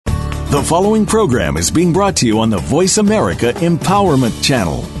The following program is being brought to you on the Voice America Empowerment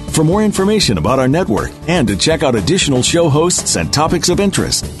Channel. For more information about our network and to check out additional show hosts and topics of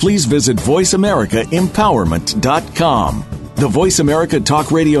interest, please visit voiceamericaempowerment.com. The Voice America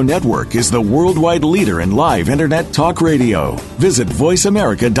Talk Radio Network is the worldwide leader in live Internet talk radio. Visit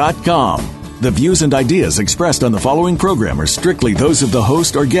voiceamerica.com. The views and ideas expressed on the following program are strictly those of the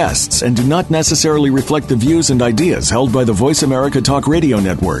host or guests and do not necessarily reflect the views and ideas held by the Voice America Talk Radio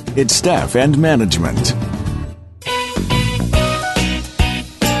Network, its staff, and management.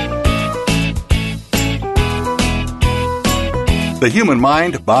 The human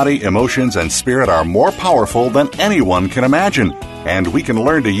mind, body, emotions, and spirit are more powerful than anyone can imagine, and we can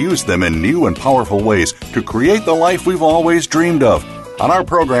learn to use them in new and powerful ways to create the life we've always dreamed of. On our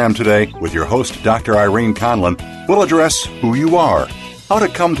program today, with your host, Dr. Irene Conlon, we'll address who you are, how to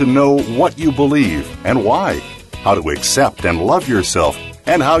come to know what you believe and why, how to accept and love yourself,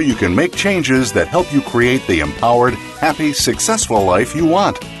 and how you can make changes that help you create the empowered, happy, successful life you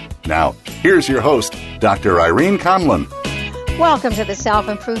want. Now, here's your host, Dr. Irene Conlon. Welcome to the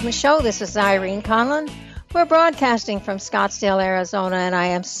Self-Improvement Show. This is Irene Conlon. We're broadcasting from Scottsdale, Arizona, and I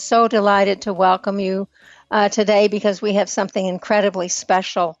am so delighted to welcome you today because we have something incredibly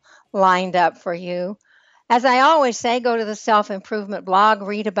special lined up for you. As I always say, go to the Self-Improvement blog,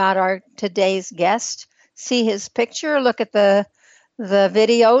 read about our today's guest, see his picture, look at the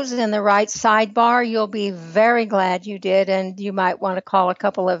videos in the right sidebar. You'll be very glad you did, and you might want to call a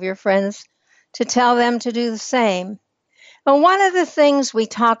couple of your friends to tell them to do the same. And one of the things we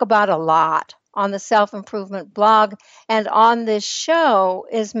talk about a lot on the Self-Improvement blog and on this show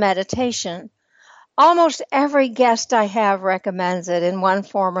is meditation. Almost every guest I have recommends it in one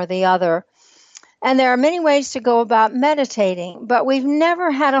form or the other. And there are many ways to go about meditating, but we've never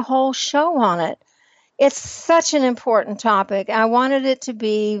had a whole show on it. It's such an important topic. I wanted it to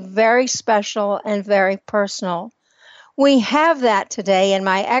be very special and very personal. We have that today, and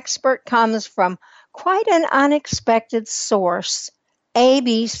my expert comes from quite an unexpected source,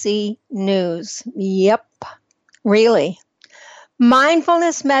 ABC News. Yep, really.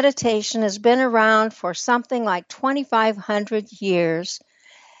 Mindfulness meditation has been around for something like 2,500 years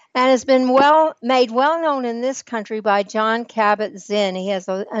and has been made well known in this country by Jon Kabat-Zinn. He has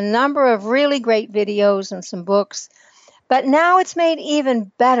a number of really great videos and some books, but now it's made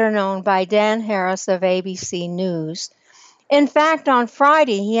even better known by Dan Harris of ABC News. In fact, on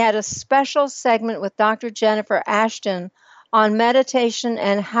Friday, he had a special segment with Dr. Jennifer Ashton on meditation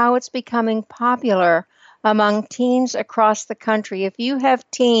and how it's becoming popular among teens across the country. If you have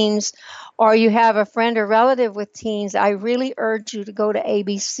teens or you have a friend or relative with teens, I really urge you to go to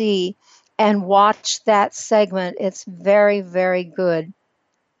ABC and watch that segment. It's very, very good.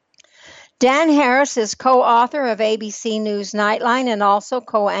 Dan Harris is co-author of ABC News Nightline and also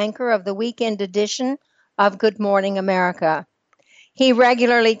co-anchor of the weekend edition of Good Morning America. He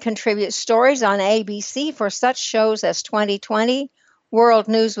regularly contributes stories on ABC for such shows as 2020, World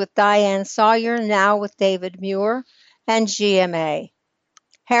News with Diane Sawyer, Now with David Muir, and GMA.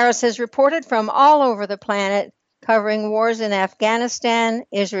 Harris has reported from all over the planet, covering wars in Afghanistan,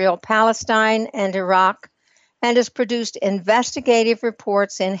 Israel, Palestine, and Iraq, and has produced investigative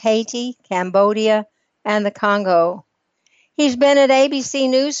reports in Haiti, Cambodia, and the Congo. He's been at ABC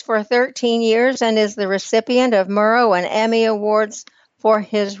News for 13 years and is the recipient of Murrow and Emmy Awards for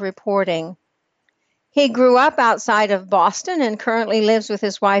his reporting. He grew up outside of Boston and currently lives with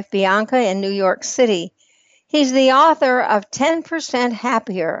his wife Bianca in New York City. He's the author of 10%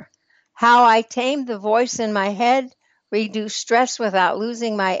 Happier, How I Tamed the Voice in My Head, Reduced Stress Without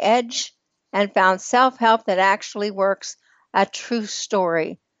Losing My Edge, and Found Self-Help That Actually Works, A True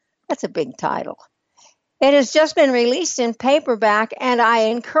Story. That's a big title. It has just been released in paperback, and I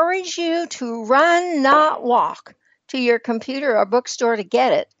encourage you to run, not walk, to your computer or bookstore to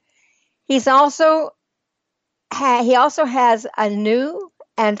get it. He also has a new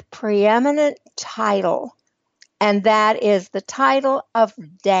and preeminent title, and that is the title of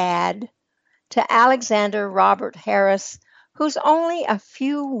Dad to Alexander Robert Harris, who's only a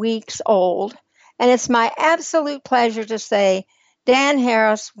few weeks old. And it's my absolute pleasure to say, Dan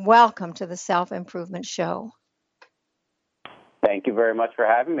Harris, welcome to the Self-Improvement Show. Thank you very much for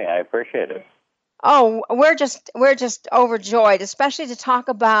having me. I appreciate it. Oh, we're just overjoyed, especially to talk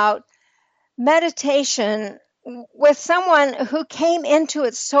about meditation with someone who came into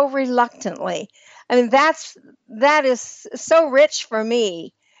it so reluctantly. I mean, that is so rich for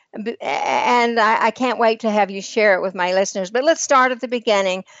me, and I can't wait to have you share it with my listeners. But let's start at the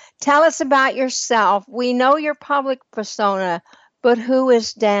beginning. Tell us about yourself. We know your public persona, but who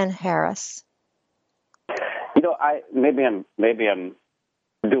is Dan Harris? You know, maybe I'm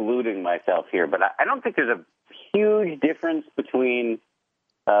diluting myself here, but I don't think there's a huge difference between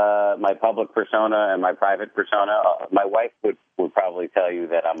my public persona and my private persona. My wife would probably tell you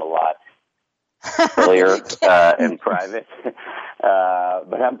that I'm a lot sillier in private, but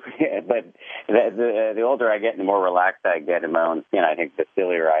the older I get, and the more relaxed I get in my own skin, I think the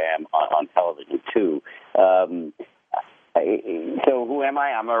sillier I am on television too. So who am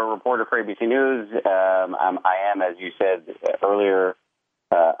I? I'm a reporter for ABC News. I am, as you said earlier,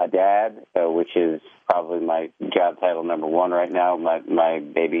 a dad, which is probably my job title number one right now. My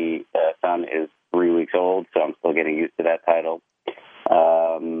baby son is 3 weeks old, so I'm still getting used to that title.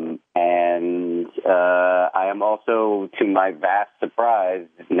 And I am also, to my vast surprise,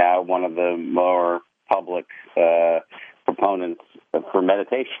 now one of the more public proponents for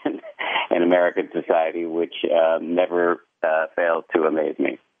meditation in American society, which never fails to amaze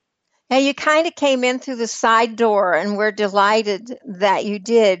me. Now, you kind of came in through the side door, and we're delighted that you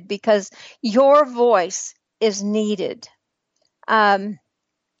did, because your voice is needed.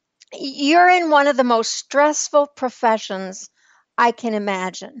 You're in one of the most stressful professions I can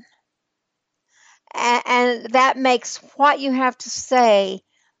imagine. And that makes what you have to say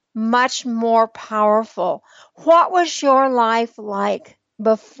much more powerful. What was your life like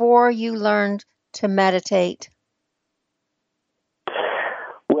before you learned to meditate?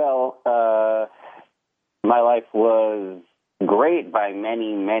 Well, my life was great by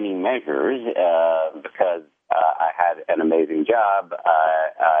many, many measures because I had an amazing job.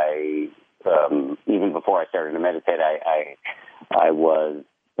 I even before I started to meditate, I was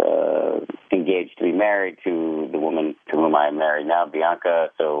engaged to be married to the woman to whom I am married now, Bianca.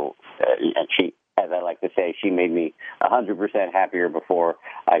 So, and she, as I like to say, she made me 100% happier before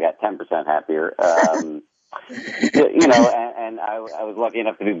I got 10% happier. You know, and I was lucky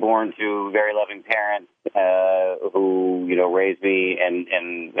enough to be born to very loving parents who, you know, raised me, and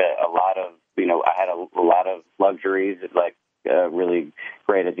a lot of, you know, I had a lot of luxuries, like really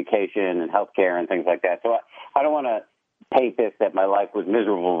great education and healthcare and things like that. So I don't want to paint this that my life was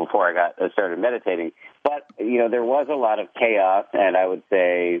miserable before I got started meditating, but, you know, there was a lot of chaos and I would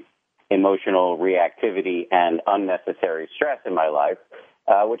say emotional reactivity and unnecessary stress in my life,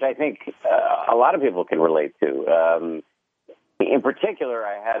 which I think a lot of people can relate to. In particular,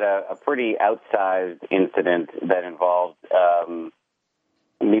 I had a pretty outsized incident that involved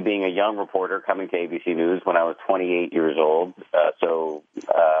me being a young reporter coming to ABC News when I was 28 years old. So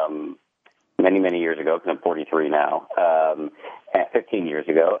many, many years ago, because I'm 43 now, 15 years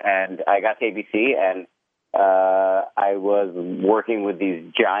ago. And I got to ABC, and I was working with these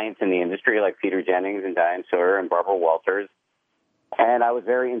giants in the industry like Peter Jennings and Diane Sawyer and Barbara Walters. And I was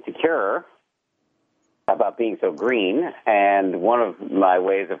very insecure about being so green. And one of my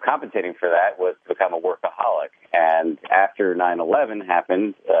ways of compensating for that was to become a workaholic. And after 9/11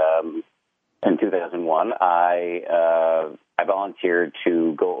 happened in 2001, I volunteered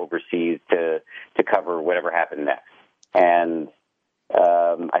to go overseas to cover whatever happened next. And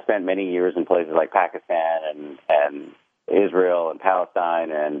I spent many years in places like Pakistan and Israel and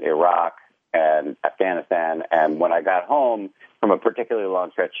Palestine and Iraq and Afghanistan. And when I got home from a particularly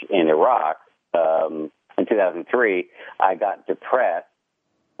long stretch in Iraq in 2003, I got depressed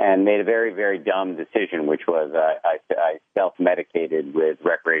and made a very, very dumb decision, which was I self-medicated with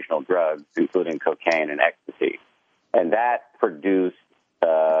recreational drugs, including cocaine and ecstasy. And that produced,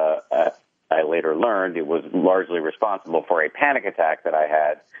 I later learned, it was largely responsible for a panic attack that I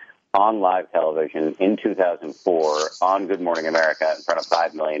had on live television in 2004 on Good Morning America in front of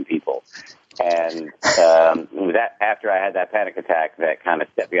 5 million people. And that after I had that panic attack, that kind of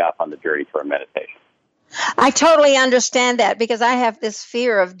set me off on the journey toward meditation. I totally understand that, because I have this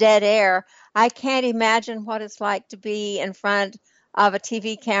fear of dead air. I can't imagine what it's like to be in front of a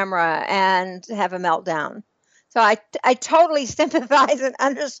TV camera and have a meltdown. So I totally sympathize and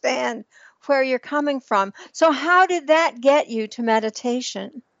understand where you're coming from. So how did that get you to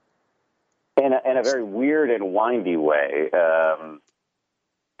meditation? In a very weird and windy way.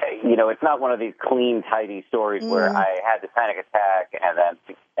 You know, it's not one of these clean, tidy stories where I had this panic attack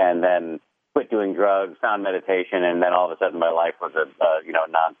and then quit doing drugs, found meditation, and then all of a sudden my life was a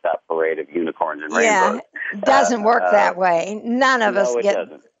nonstop parade of unicorns and rainbows. Yeah, it doesn't work that way. None of us get.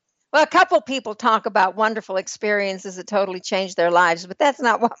 Doesn't. Well, a couple people talk about wonderful experiences that totally changed their lives, but that's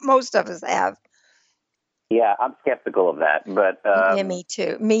not what most of us have. Yeah, I'm skeptical of that, but yeah, me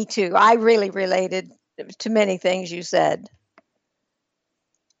too. Me too. I really related to many things you said.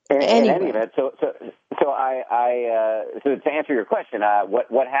 In any event, so to answer your question,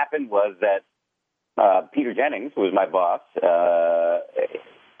 what happened was that Peter Jennings, who was my boss,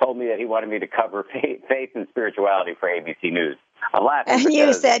 told me that he wanted me to cover faith and spirituality for ABC News. I'm laughing. And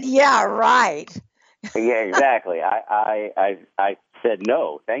you said, yeah, right. Yeah, exactly. I said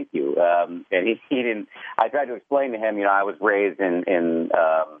no, thank you. And he didn't. I tried to explain to him, I was raised in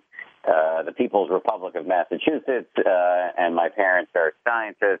the People's Republic of Massachusetts, and my parents are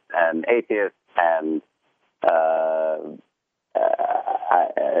scientists and atheists, and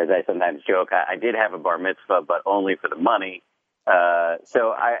as I sometimes joke, I did have a bar mitzvah, but only for the money.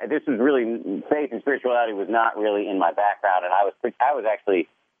 So this was really, faith and spirituality was not really in my background, and I was actually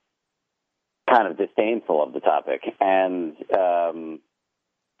kind of disdainful of the topic. And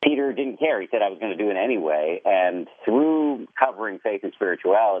Peter didn't care. He said I was going to do it anyway. And through covering faith and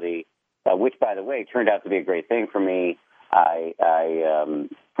spirituality, which, by the way, turned out to be a great thing for me, I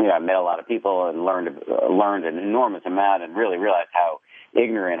met a lot of people and learned an enormous amount and really realized how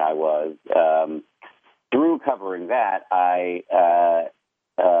ignorant I was. Through covering that, I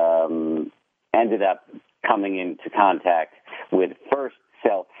ended up coming into contact with first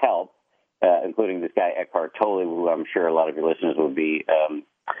self-help, including this guy Eckhart Tolle, who I'm sure a lot of your listeners would be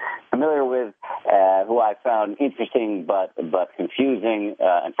familiar with, who I found interesting but confusing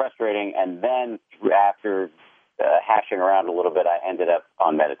and frustrating. And then after hashing around a little bit, I ended up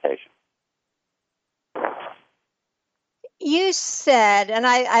on meditation. You said, and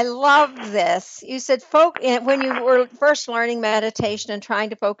I love this, you said when you were first learning meditation and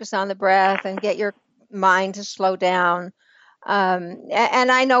trying to focus on the breath and get your mind to slow down,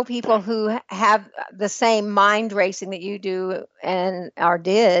 and I know people who have the same mind racing that you do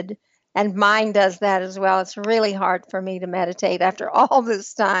did, and mine does that as well. It's really hard for me to meditate after all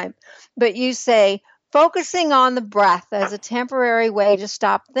this time. But you say, focusing on the breath as a temporary way to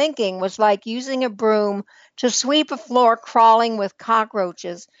stop thinking was like using a broom to sweep a floor crawling with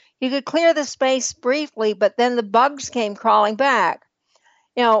cockroaches. You could clear the space briefly, but then the bugs came crawling back.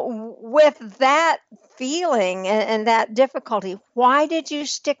 With that feeling and that difficulty, why did you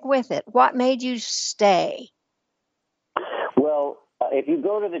stick with it? What made you stay? Well, if you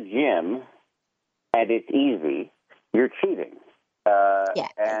go to the gym and it's easy, you're cheating. Yeah.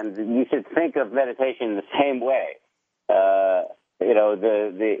 And you should think of meditation the same way.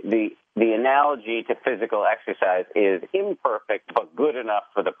 The analogy to physical exercise is imperfect but good enough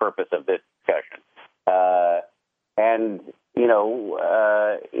for the purpose of this discussion.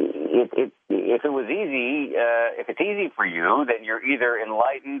 If it was easy, if it's easy for you, then you're either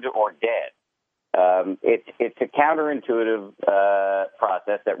enlightened or dead. It's a counterintuitive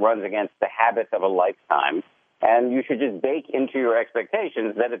process that runs against the habits of a lifetime, and you should just bake into your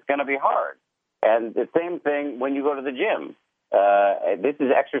expectations that it's going to be hard. And the same thing when you go to the gym. This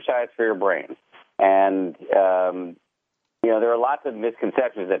is exercise for your brain. And, there are lots of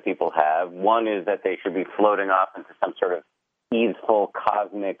misconceptions that people have. One is that they should be floating off into some sort of easeful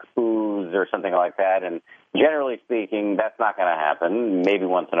cosmic ooze or something like that. And generally speaking, that's not going to happen. Maybe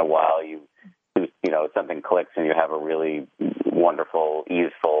once in a while something clicks and you have a really wonderful,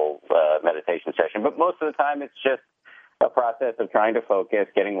 easeful meditation session. But most of the time, it's just a process of trying to focus,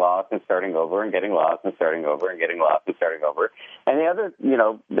 getting lost and starting over and getting lost and starting over and getting lost and starting over. And the other,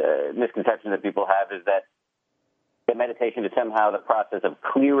 the misconception that people have is that meditation is somehow the process of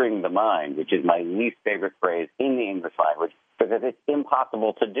clearing the mind, which is my least favorite phrase in the English language, because it's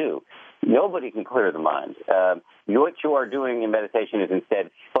impossible to do. Nobody can clear the mind. What you are doing in meditation is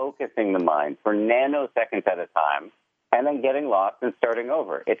instead focusing the mind for nanoseconds at a time and then getting lost and starting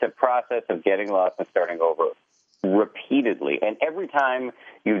over. It's a process of getting lost and starting over repeatedly. And every time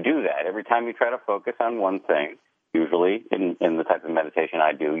you do that, every time you try to focus on one thing, usually in the type of meditation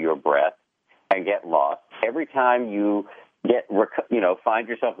I do, your breath, and get lost, every time you find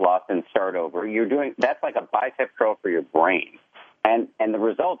yourself lost and start over, that's like a bicep curl for your brain. And the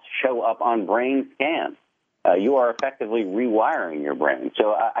results show up on brain scans. You are effectively rewiring your brain.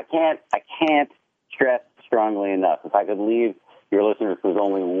 So I can't stress strongly enough. If I could leave your listeners with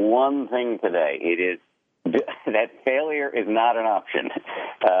only one thing today, it is that failure is not an option.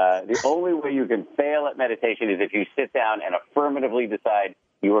 The only way you can fail at meditation is if you sit down and affirmatively decide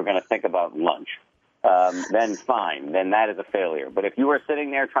you are going to think about lunch. Then fine. Then that is a failure. But if you are sitting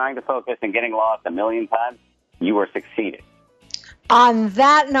there trying to focus and getting lost a million times, you are succeeding. On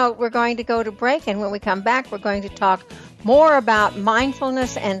that note, we're going to go to break, and when we come back, we're going to talk more about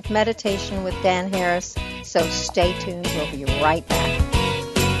mindfulness and meditation with Dan Harris. So stay tuned. We'll be right back.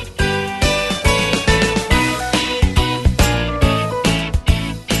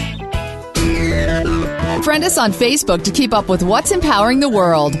 Friend us on Facebook to keep up with what's empowering the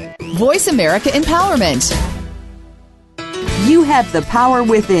world. Voice America Empowerment. You have the power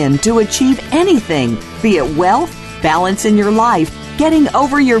within to achieve anything, be it wealth, balance in your life, getting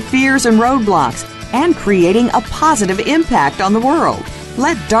over your fears and roadblocks, and creating a positive impact on the world.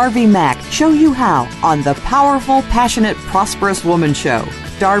 Let Darby Mack show you how on the Powerful, Passionate, Prosperous Woman Show.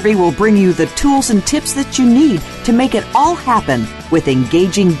 Darby will bring you the tools and tips that you need to make it all happen with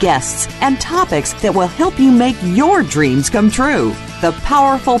engaging guests and topics that will help you make your dreams come true. The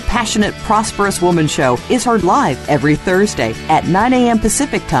Powerful, Passionate, Prosperous Woman Show is heard live every Thursday at 9 a.m.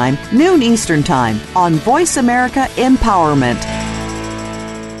 Pacific Time, noon Eastern Time on Voice America Empowerment.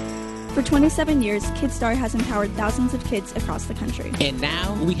 For 27 years, KidStar has empowered thousands of kids across the country. And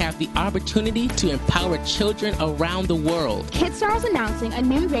now we have the opportunity to empower children around the world. KidStar is announcing a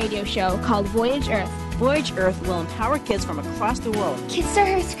new radio show called Voyage Earth. Voyage Earth will empower kids from across the world. KidStar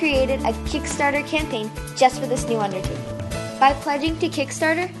has created a Kickstarter campaign just for this new undertaking. By pledging to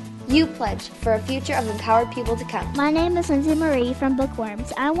Kickstarter, you pledge for a future of empowered people to come. My name is Lindsay Marie from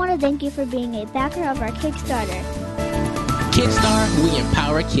Bookworms. I want to thank you for being a backer of our Kickstarter. KidStar, we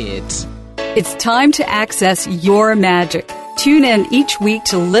empower kids. It's time to access your magic. Tune in each week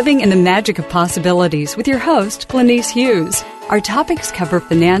to Living in the Magic of Possibilities with your host, Glenise Hughes. Our topics cover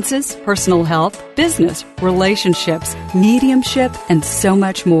finances, personal health, business, relationships, mediumship, and so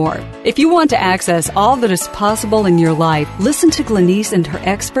much more. If you want to access all that is possible in your life, listen to Glenise and her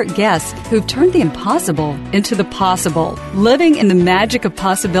expert guests who've turned the impossible into the possible. Living in the Magic of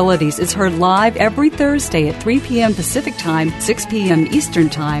Possibilities is heard live every Thursday at 3 p.m. Pacific Time, 6 p.m. Eastern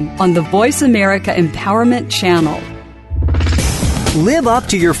Time on the Voice America Empowerment Channel. Live up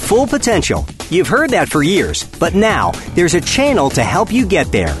to your full potential. You've heard that for years, but now there's a channel to help you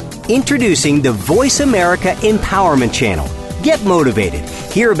get there. Introducing the Voice America Empowerment Channel. Get motivated,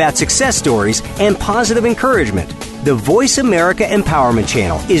 hear about success stories, and positive encouragement. The Voice America Empowerment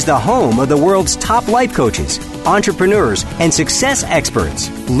Channel is the home of the world's top life coaches, entrepreneurs, and success experts.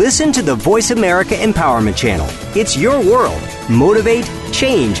 Listen to the Voice America Empowerment Channel. It's your world. Motivate,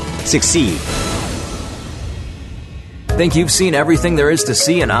 change, succeed. Think you've seen everything there is to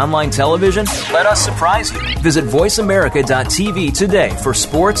see in online television? Let us surprise you. Visit voiceamerica.tv today for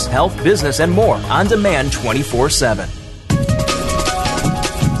sports, health, business, and more on demand 24/7.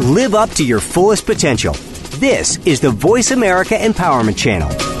 Live up to your fullest potential. This is the Voice America Empowerment Channel.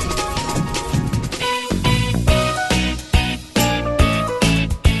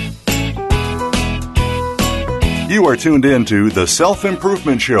 You are tuned in to The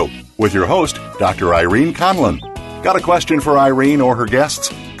Self-Improvement Show with your host, Dr. Irene Conlon. Got a question for Irene or her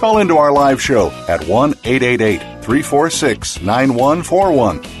guests? Call into our live show at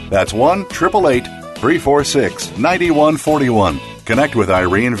 1-888-346-9141. That's 1-888-346-9141. Connect with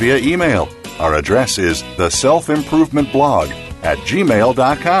Irene via email. Our address is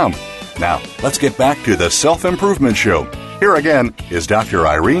theselfimprovementblog@gmail.com. Now, let's get back to The Self-Improvement Show. Here again is Dr.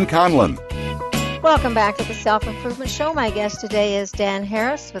 Irene Conlon. Welcome back to The Self-Improvement Show. My guest today is Dan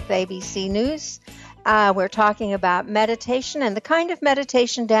Harris with ABC News. We're talking about meditation, and the kind of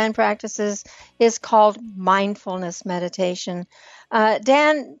meditation Dan practices is called mindfulness meditation.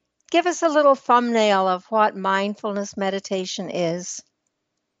 Dan, give us a little thumbnail of what mindfulness meditation is.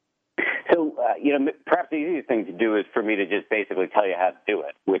 So, perhaps the easiest thing to do is for me to just basically tell you how to do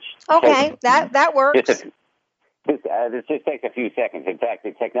it, which... Okay, that works. This just takes a few seconds. In fact,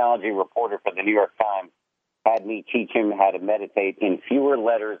 the technology reporter for the New York Times had me teach him how to meditate in fewer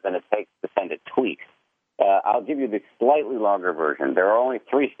letters than it takes to send a tweet. I'll give you the slightly longer version. There are only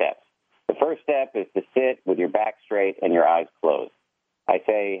 3 steps. The first step is to sit with your back straight and your eyes closed. I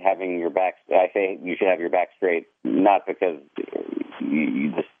say you should have your back straight, not because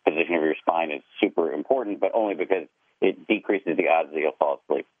the position of your spine is super important, but only because it decreases the odds that you'll fall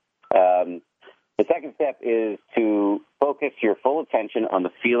asleep. The second step is to focus your full attention on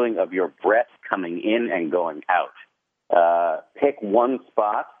the feeling of your breath coming in and going out. Pick one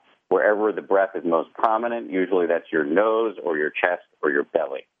spot wherever the breath is most prominent. Usually that's your nose or your chest or your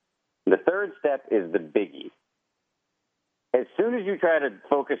belly. The third step is the biggie. As soon as you try to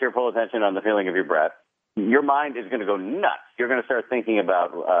focus your full attention on the feeling of your breath, your mind is going to go nuts. You're going to start thinking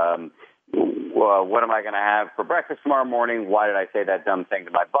about, what am I going to have for breakfast tomorrow morning? Why did I say that dumb thing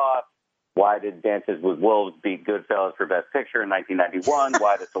to my boss? Why did Dances with Wolves beat Goodfellas for Best Picture in 1991?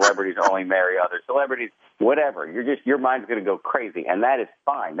 Why do celebrities only marry other celebrities? Whatever. Your mind's going to go crazy, and that is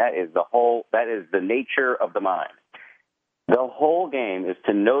fine. That is the nature of the mind. The whole game is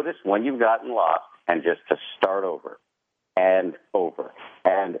to notice when you've gotten lost and just to start over and over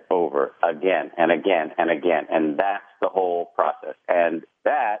and over again and again and again. And that's the whole process. And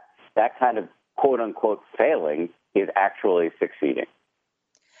that kind of quote-unquote failing is actually succeeding.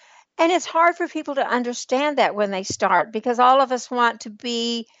 And it's hard for people to understand that when they start, because all of us want to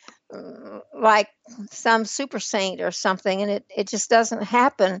be like some super saint or something, and it just doesn't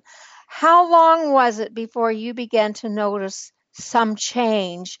happen. How long was it before you began to notice some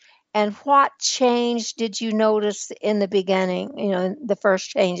change? And what change did you notice in the beginning, the first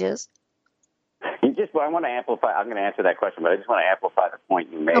changes? I want to amplify. I'm going to answer that question, but I just want to amplify the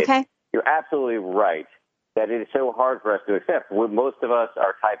point you made. Okay. You're absolutely right that it is so hard for us to accept. Most of us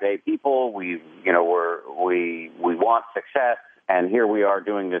are Type A people. We want success, and here we are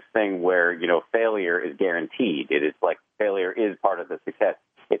doing this thing where failure is guaranteed. It is like failure is part of the success.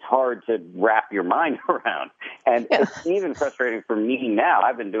 It's hard to wrap your mind around, and it's even frustrating for me now.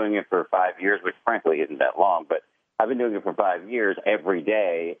 I've been doing it for 5 years, which frankly isn't that long, but I've been doing it for 5 years every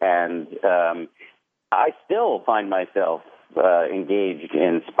day, and I still find myself engaged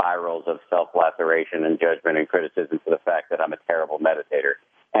in spirals of self-laceration and judgment and criticism for the fact that I'm a terrible meditator.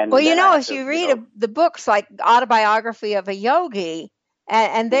 And if you read the books like Autobiography of a Yogi,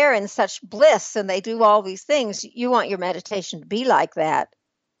 and they're in such bliss and they do all these things, you want your meditation to be like that,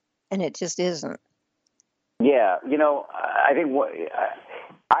 and it just isn't. Yeah, I think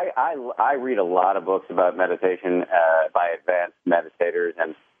I read a lot of books about meditation by advanced meditators,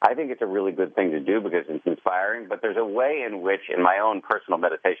 and I think it's a really good thing to do because it's inspiring. But there's a way in which, in my own personal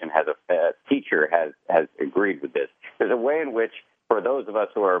meditation, a teacher has agreed with this. There's a way in which, for those of us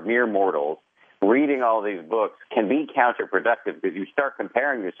who are mere mortals, reading all these books can be counterproductive because you start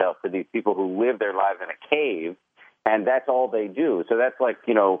comparing yourself to these people who live their lives in a cave, and that's all they do. So that's like,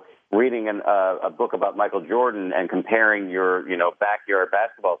 reading a book about Michael Jordan and comparing your, backyard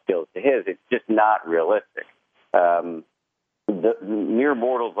basketball skills to his. It's just not realistic. The mere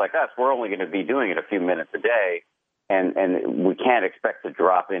mortals like us, we're only going to be doing it a few minutes a day, and we can't expect to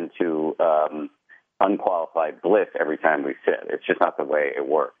drop into unqualified bliss every time we sit. It's just not the way it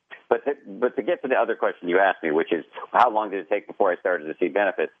works. But to get to the other question you asked me, which is how long did it take before I started to see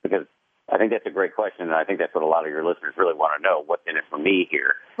benefits? Because I think that's a great question, and I think that's what a lot of your listeners really want to know, what's in it for me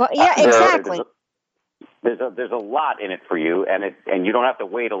here. Well, yeah, exactly. There's a lot in it for you, and you don't have to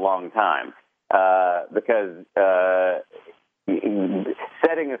wait a long time because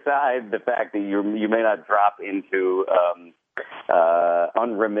setting aside the fact that you may not drop into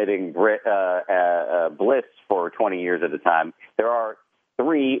unremitting bliss for 20 years at a time, there are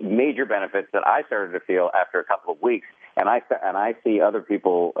 3 major benefits that I started to feel after a couple of weeks, and I see other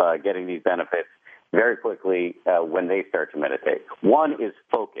people getting these benefits very quickly when they start to meditate. One is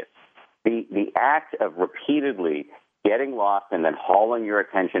focus. The act of repeatedly getting lost and then hauling your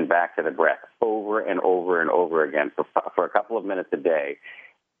attention back to the breath over and over and over again for a couple of minutes a day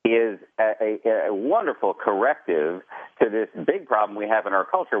is a wonderful corrective to this big problem we have in our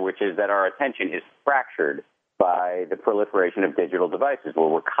culture, which is that our attention is fractured by the proliferation of digital devices, where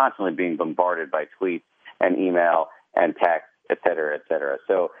we're constantly being bombarded by tweets and email and text, et cetera, et cetera.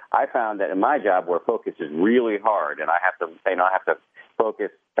 So I found that in my job, where focus is really hard, and I have to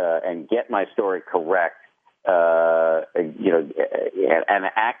focus and get my story correct, and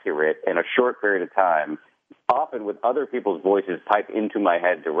accurate in a short period of time, often with other people's voices piped into my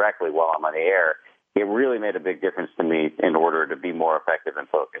head directly while I'm on the air, it really made a big difference to me in order to be more effective and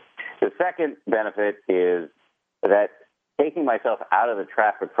focused. The second benefit is that taking myself out of the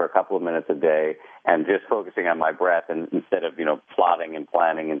traffic for a couple of minutes a day and just focusing on my breath, and instead of plotting and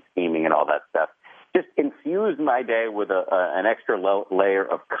planning and scheming and all that stuff, just infused my day with an extra layer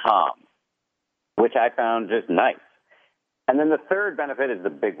of calm, which I found just nice. And then the third benefit is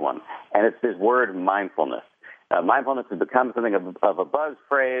the big one, and it's this word mindfulness. Mindfulness has become something of a buzz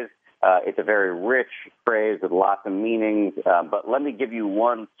phrase. It's a very rich phrase with lots of meanings, but let me give you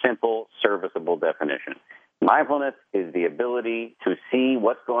one simple, serviceable definition. Mindfulness is the ability to see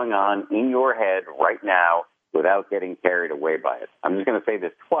what's going on in your head right now without getting carried away by it. I'm just going to say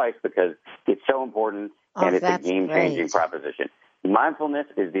this twice because it's so important, and it's a game-changing proposition. Mindfulness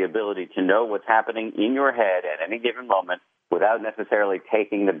is the ability to know what's happening in your head at any given moment without necessarily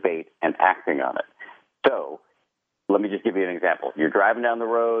taking the bait and acting on it. So let me just give you an example. You're driving down the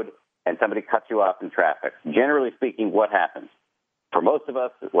road, and somebody cuts you off in traffic. Generally speaking, what happens? For most of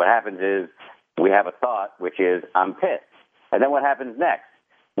us, what happens is we have a thought, which is, I'm pissed. And then what happens next?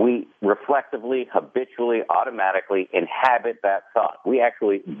 We reflectively, habitually, automatically inhabit that thought. We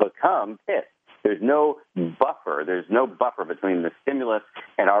actually become pissed. There's no buffer. There's no buffer between the stimulus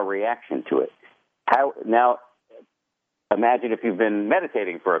and our reaction to it. Now, imagine if you've been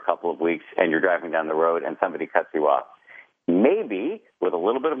meditating for a couple of weeks and you're driving down the road and somebody cuts you off. Maybe with a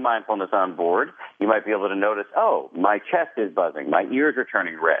little bit of mindfulness on board, you might be able to notice, oh, my chest is buzzing. My ears are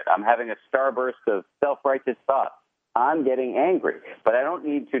turning red. I'm having a starburst of self-righteous thoughts. I'm getting angry. But I don't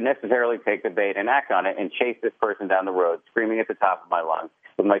need to necessarily take the bait and act on it and chase this person down the road, screaming at the top of my lungs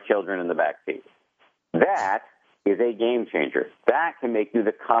with my children in the back seat. That is a game changer. That can make you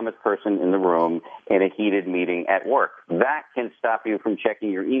the calmest person in the room in a heated meeting at work. That can stop you from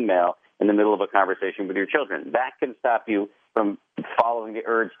checking your email in the middle of a conversation with your children. That can stop you from following the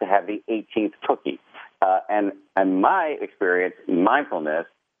urge to have the 18th cookie. And in my experience, mindfulness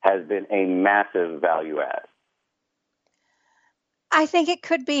has been a massive value add. I think it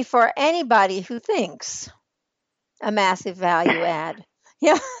could be for anybody who thinks a massive value add.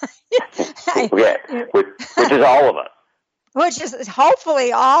 Yeah. Yeah, which is all of us. Which is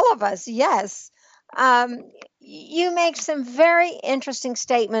hopefully all of us, yes. You make some very interesting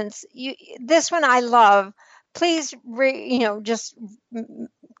statements. This one I love. Please, just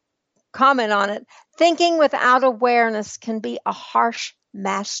comment on it. Thinking without awareness can be a harsh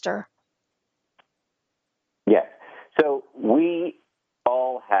master. Yes. So we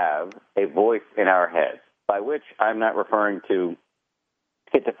all have a voice in our heads, by which I'm not referring to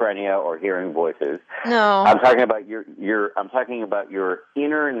schizophrenia or hearing voices. No. I'm talking about your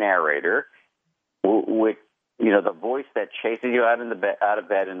inner narrator, which, the voice that chases you out of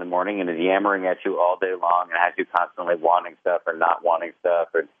bed in the morning and is yammering at you all day long and has you constantly wanting stuff or not wanting stuff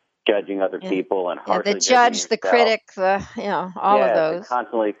or judging other people and harshly the judge, the critic, all of those.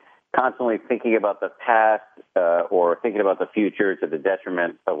 Constantly thinking about the past or thinking about the future to the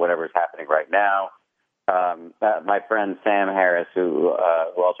detriment of whatever's happening right now. My friend Sam Harris, who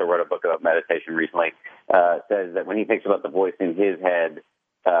also wrote a book about meditation recently, says that when he thinks about the voice in his head,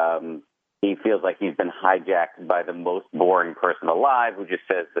 he feels like he's been hijacked by the most boring person alive who just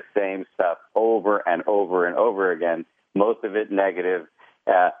says the same stuff over and over and over again, most of it negative,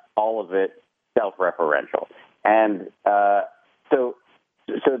 all of it self-referential. And so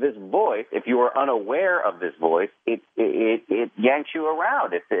this voice, if you are unaware of this voice, it yanks you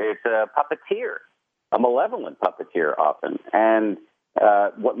around. It's a puppeteer. A malevolent puppeteer often. And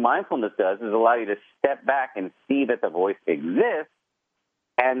what mindfulness does is allow you to step back and see that the voice exists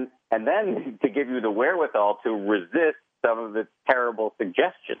and then to give you the wherewithal to resist some of its terrible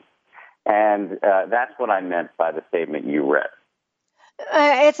suggestions. And that's what I meant by the statement you read.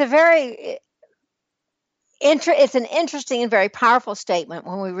 It's an interesting and very powerful statement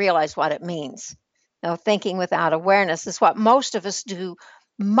when we realize what it means. Thinking without awareness is what most of us do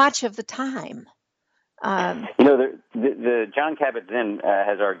much of the time. The John Kabat-Zinn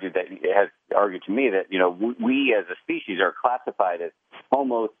has argued to me that we as a species are classified as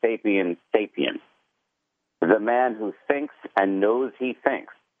Homo sapiens sapiens, the man who thinks and knows he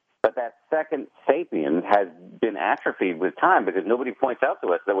thinks. But that second sapien has been atrophied with time because nobody points out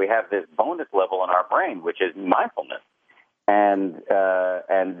to us that we have this bonus level in our brain, which is mindfulness, and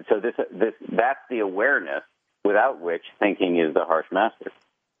so that's the awareness without which thinking is the harsh master.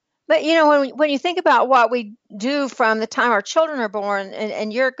 But, when you think about what we do from the time our children are born,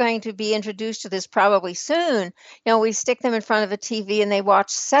 and you're going to be introduced to this probably soon, we stick them in front of a TV and they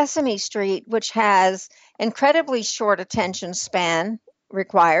watch Sesame Street, which has incredibly short attention span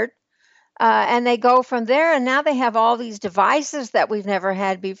required. And they go from there, and now they have all these devices that we've never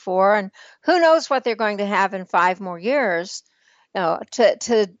had before. And who knows what they're going to have in 5 more years,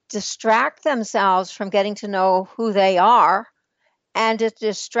 to distract themselves from getting to know who they are, and to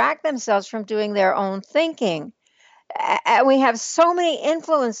distract themselves from doing their own thinking. And we have so many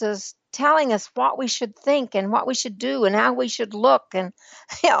influences telling us what we should think and what we should do and how we should look and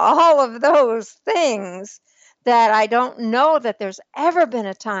all of those things that I don't know that there's ever been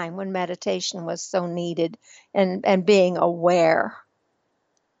a time when meditation was so needed and being aware.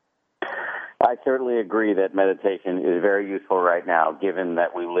 I certainly agree that meditation is very useful right now, given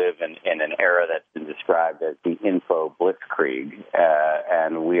that we live in an era that's been described as the info blitzkrieg,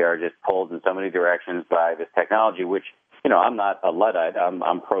 and we are just pulled in so many directions by this technology, which, I'm not a Luddite.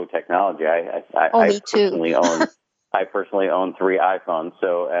 I'm pro-technology. I personally own 3 iPhones,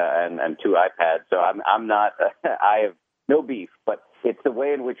 and 2 iPads, so I'm not, I have no beef, but it's the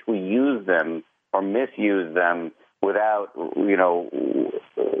way in which we use them or misuse them without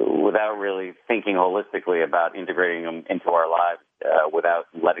really thinking holistically about integrating them into our lives, without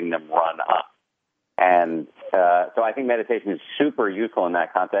letting them run us. And so I think meditation is super useful in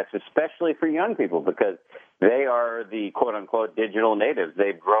that context, especially for young people, because they are the quote-unquote digital natives.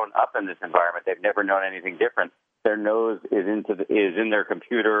 They've grown up in this environment. They've never known anything different. Their nose is in their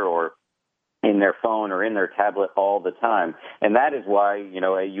computer or in their phone or in their tablet all the time. And that is why,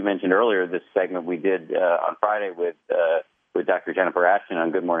 you mentioned earlier this segment we did on Friday with Dr. Jennifer Ashton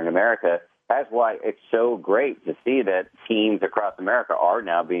on Good Morning America. That's why it's so great to see that teens across America are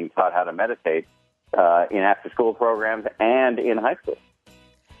now being taught how to meditate in after-school programs and in high school.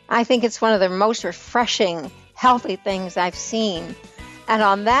 I think it's one of the most refreshing, healthy things I've seen. And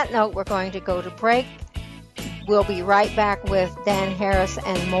on that note, we're going to go to break. we'll be right back with Dan Harris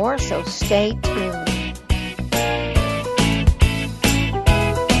and more, so stay tuned.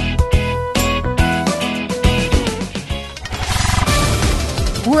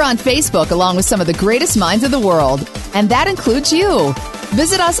 We're on Facebook along with some of the greatest minds of the world, and that includes you.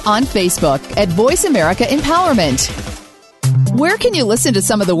 Visit us on Facebook at Voice America Empowerment. Where can you listen to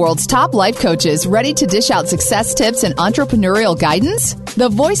some of the world's top life coaches ready to dish out success tips and entrepreneurial guidance? The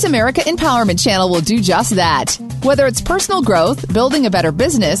Voice America Empowerment Channel will do just that. Whether it's personal growth, building a better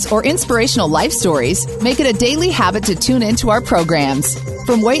business, or inspirational life stories, make it a daily habit to tune into our programs.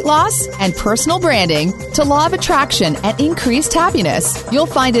 From weight loss and personal branding to law of attraction and increased happiness, you'll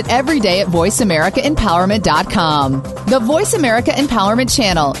find it every day at VoiceAmericaEmpowerment.com. The Voice America Empowerment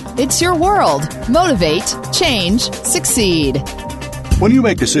Channel. It's your world. Motivate, change, succeed. When you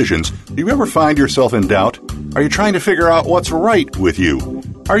make decisions, do you ever find yourself in doubt? Are you trying to figure out what's right with you?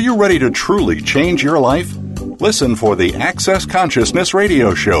 Are you ready to truly change your life? Listen for the Access Consciousness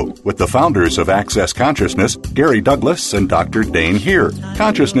radio show with the founders of Access Consciousness, Gary Douglas and Dr. Dane Heer.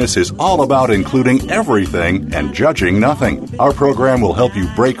 Consciousness is all about including everything and judging nothing. Our program will help you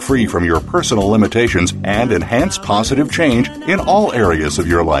break free from your personal limitations and enhance positive change in all areas of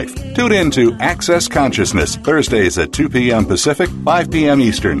your life. Tune in to Access Consciousness, Thursdays at 2 p.m. Pacific, 5 p.m.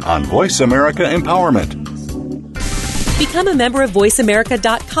 Eastern on Voice America Empowerment. Become a member of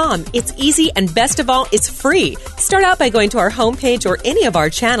VoiceAmerica.com. It's easy, and best of all, it's free. Start out by going to our homepage or any of our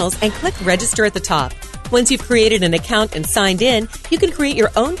channels and click Register at the top. Once you've created an account and signed in, you can create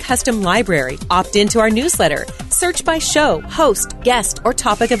your own custom library, opt into our newsletter, search by show, host, guest, or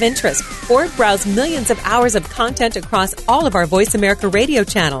topic of interest, or browse millions of hours of content across all of our Voice America radio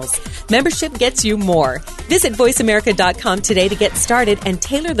channels. Membership gets you more. Visit VoiceAmerica.com today to get started and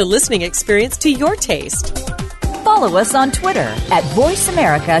tailor the listening experience to your taste. Follow us on Twitter at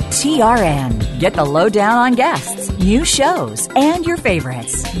VoiceAmericaTRN. Get the lowdown on guests, new shows, and your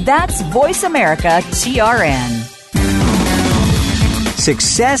favorites. That's VoiceAmericaTRN.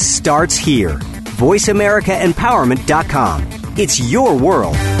 Success starts here. VoiceAmericaEmpowerment.com. It's your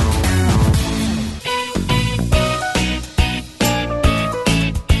world.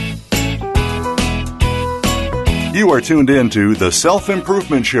 You are tuned in to The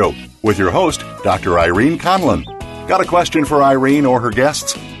Self-Improvement Show with your host, Dr. Irene Conlon. Got a question for Irene or her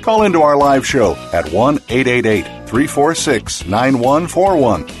guests? Call into our live show at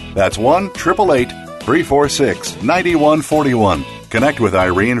 1-888-346-9141. That's 1-888-346-9141. Connect with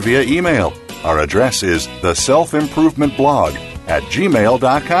Irene via email. Our address is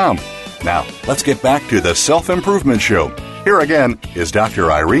theselfimprovementblog@gmail.com. Now, let's get back to The Self-Improvement Show. Here again is Dr.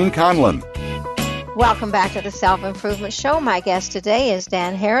 Irene Conlon. Welcome back to the Self-Improvement Show. My guest today is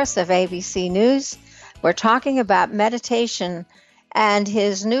Dan Harris of ABC News. We're talking about meditation and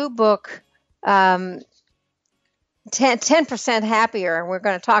his new book, 10% Happier. And we're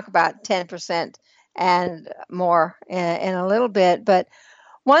going to talk about 10% and more in a little bit. But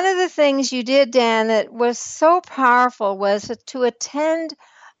one of the things you did, Dan, that was so powerful was to attend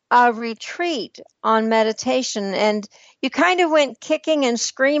a retreat on meditation. And you kind of went kicking and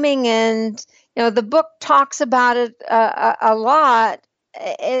screaming, and you know, the book talks about it a lot.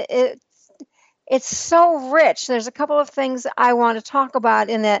 It's so rich. There's a couple of things I want to talk about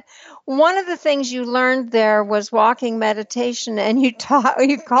in that. One of the things you learned there was walking meditation, and you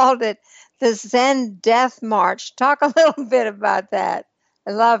called it the Zen Death March. Talk a little bit about that.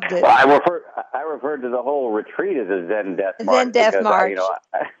 I loved it. Well, I referred to the whole retreat as a Zen Death March. Zen Death March.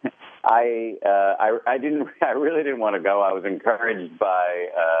 I really didn't want to go. I was encouraged by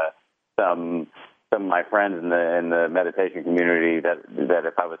some of my friends in the meditation community that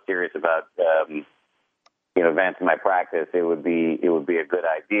if I was serious about advancing my practice, it would be a good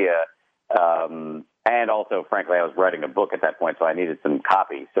idea. And also, frankly, I was writing a book at that point, so I needed some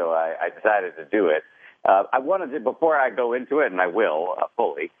copy. So I decided to do it. I wanted to, before I go into it, and I will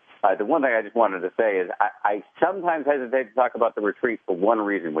fully. The one thing I just wanted to say is I sometimes hesitate to talk about the retreat for one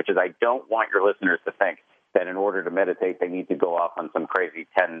reason, which is I don't want your listeners to think that in order to meditate, they need to go off on some crazy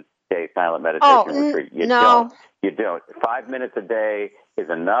 10-day silent meditation retreat. You don't. 5 minutes a day is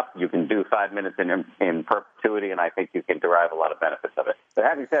enough. You can do 5 minutes in perpetuity, and I think you can derive a lot of benefits of it. But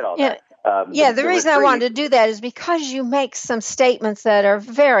having said all that, the reason I wanted to do that is because you make some statements that are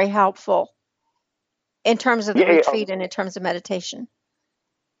very helpful in terms of the retreat and in terms of meditation.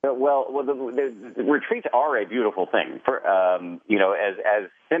 Well, the retreats are a beautiful thing. For as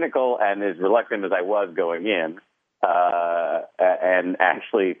cynical and as reluctant as I was going in, and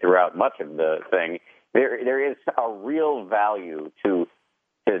actually throughout much of the thing, there is a real value to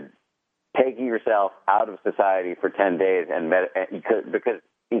taking yourself out of society for 10 days and because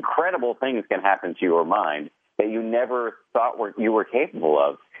incredible things can happen to your mind that you never thought you were capable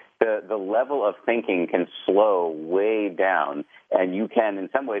of. The level of thinking can slow way down, and you can, in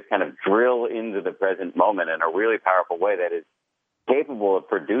some ways, kind of drill into the present moment in a really powerful way that is capable of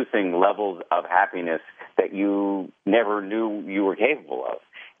producing levels of happiness that you never knew you were capable of.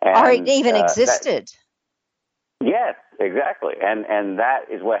 Or it even existed. Yes, exactly. And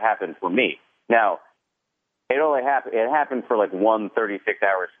that is what happened for me. Now, it happened for like one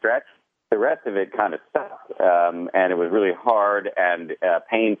 36-hour stretch. The rest of it kind of sucked, and it was really hard and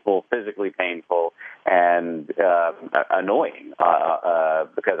painful, physically painful, and annoying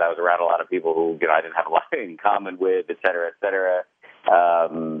because I was around a lot of people who I didn't have a lot in common with, et cetera, et cetera.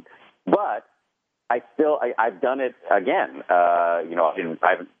 But I've done it again. I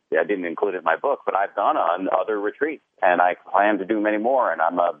didn't include it in my book, but I've gone on other retreats, and I plan to do many more. And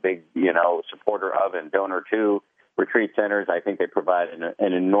I'm a big, supporter of and donor to retreat centers. I think they provide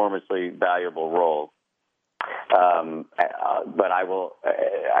an enormously valuable role. But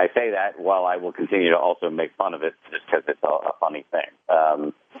I say that while I will continue to also make fun of it just because it's a funny thing.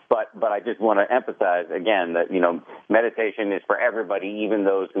 But I just want to emphasize again that, meditation is for everybody, even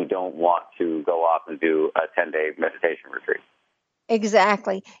those who don't want to go off and do a 10-day meditation retreat.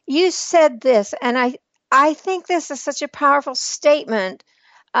 Exactly. You said this, and I think this is such a powerful statement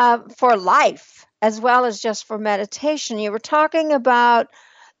for life as well as just for meditation. You were talking about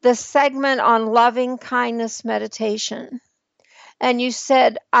the segment on loving kindness meditation, and you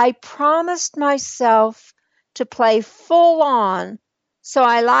said, I promised myself to play full on, so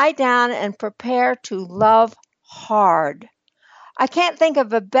I lie down and prepare to love hard. I can't think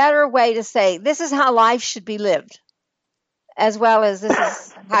of a better way to say this is how life should be lived, as well as this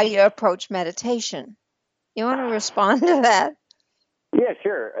is how you approach meditation. You want to respond to that? Yeah,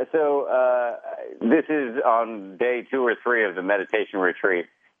 sure. So this is on day 2 or 3 of the meditation retreat.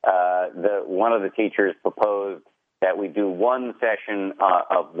 One of the teachers proposed that we do one session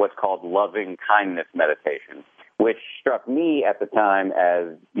of what's called loving kindness meditation, which struck me at the time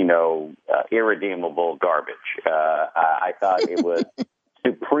as, irredeemable garbage. I thought it was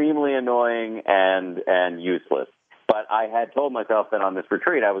supremely annoying and useless. But I had told myself that on this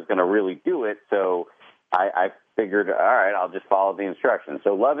retreat I was going to really do it, so I figured, all right, I'll just follow the instructions.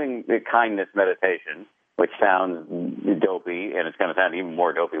 So loving kindness meditation, which sounds dopey, and it's going to sound even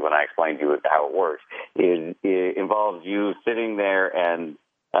more dopey when I explain to you how it works, it involves you sitting there and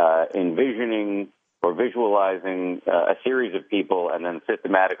envisioning or visualizing a series of people and then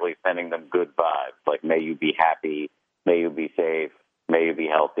systematically sending them good vibes, like may you be happy, may you be safe, may you be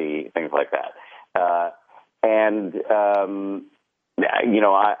healthy, things like that.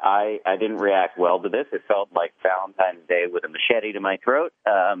 I didn't react well to this. It felt like Valentine's Day with a machete to my throat,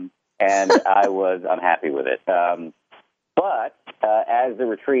 and I was unhappy with it. But as the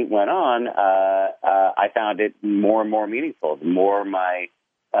retreat went on, I found it more and more meaningful. The more my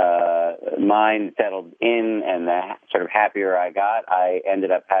mind settled in and the sort of happier I got, I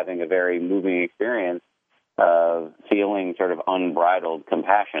ended up having a very moving experience of feeling sort of unbridled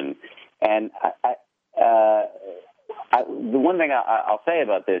compassion. And the one thing I'll say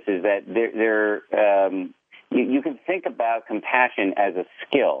about this is that you can think about compassion as a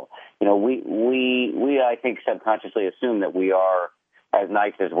skill. We I think subconsciously assume that we are as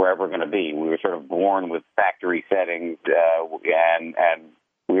nice as we're ever going to be. We were sort of born with factory settings, and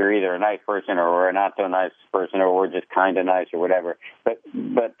we're either a nice person or we're a not so nice person, or we're just kind of nice or whatever. But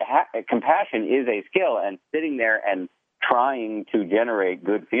compassion is a skill, and sitting there and trying to generate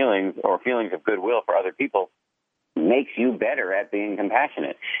good feelings or feelings of goodwill for other people makes you better at being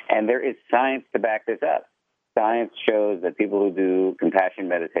compassionate. And there is science to back this up. Science shows that people who do compassion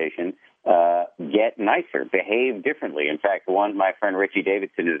meditation get nicer, behave differently. In fact, my friend Richie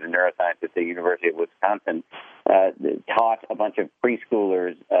Davidson, who's a neuroscientist at the University of Wisconsin, taught a bunch of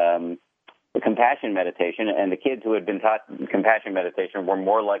preschoolers compassion meditation, and the kids who had been taught compassion meditation were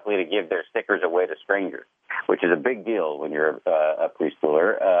more likely to give their stickers away to strangers, which is a big deal when you're a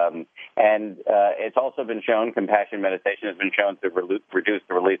preschooler. And it's also been shown, compassion meditation has been shown to reduce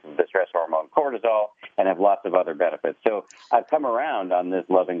the release of the stress hormone cortisol and have lots of other benefits. So I've come around on this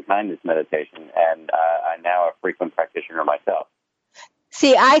loving kindness meditation, and I'm now a frequent practitioner myself.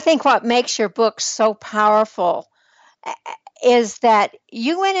 See, I think what makes your book so powerful is that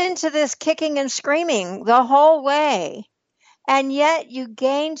you went into this kicking and screaming the whole way, and yet you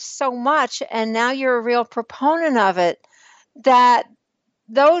gained so much, and now you're a real proponent of it, that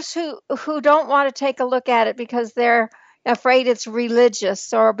those who don't want to take a look at it because they're afraid it's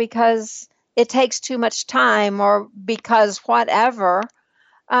religious or because it takes too much time or because whatever,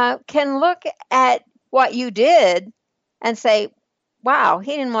 can look at what you did and say, wow,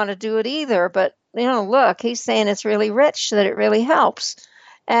 he didn't want to do it either, but look, he's saying it's really rich, that it really helps.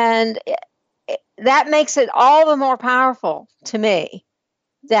 And that makes it all the more powerful to me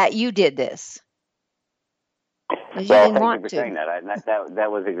that you did this. Well, thank you for saying that.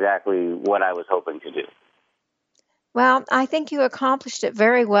 That was exactly what I was hoping to do. Well, I think you accomplished it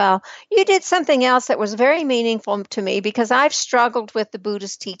very well. You did something else that was very meaningful to me because I've struggled with the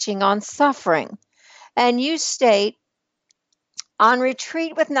Buddhist teaching on suffering. And you state, on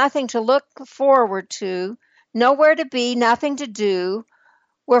retreat with nothing to look forward to, nowhere to be, nothing to do,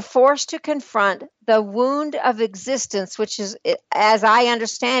 we're forced to confront the wound of existence, which is, as I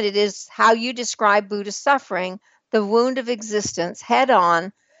understand it, is how you describe Buddhist suffering, the wound of existence, head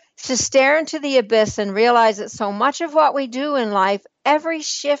on, to stare into the abyss and realize that so much of what we do in life, every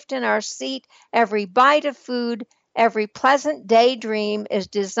shift in our seat, every bite of food, every pleasant daydream is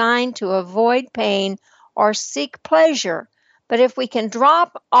designed to avoid pain or seek pleasure. But if we can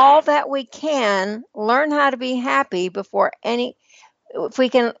drop all that we can, learn how to be happy if we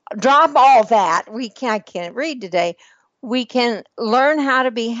can drop all that, I can't read today, we can learn how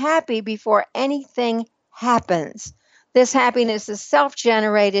to be happy before anything happens. This happiness is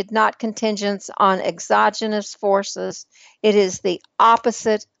self-generated, not contingent on exogenous forces. It is the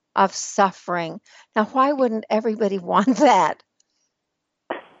opposite of suffering. Now, why wouldn't everybody want that?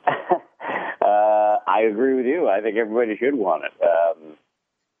 I agree with you. I think everybody should want it.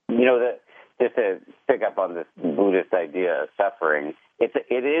 Just to pick up on this Buddhist idea of suffering, it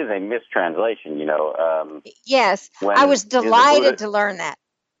is a mistranslation. Yes, I was delighted to learn that.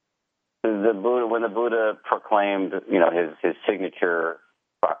 When the Buddha proclaimed, his signature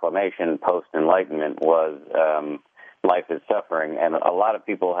proclamation post Enlightenment was life is suffering, and a lot of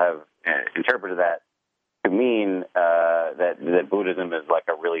people have interpreted that to mean that Buddhism is like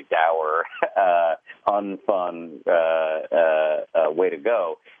a really dour, unfun way to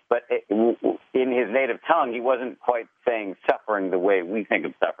go. But in his native tongue, he wasn't quite saying suffering the way we think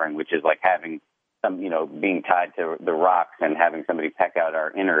of suffering, which is like having being tied to the rocks and having somebody peck out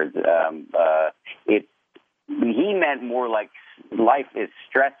our innards. He meant more like life is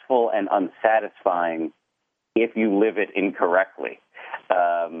stressful and unsatisfying if you live it incorrectly.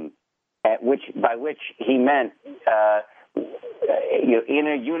 By which he meant, in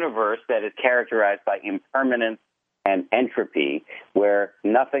a universe that is characterized by impermanence and entropy, where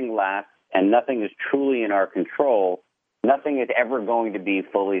nothing lasts and nothing is truly in our control, nothing is ever going to be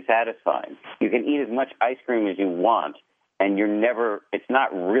fully satisfying. You can eat as much ice cream as you want, and it's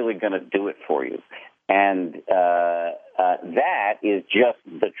not really going to do it for you. And that is just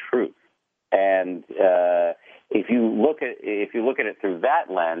the truth. And if you look at it through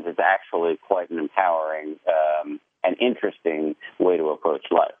that lens, it's actually quite an empowering and interesting way to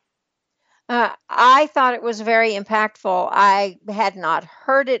approach life. I thought it was very impactful. I had not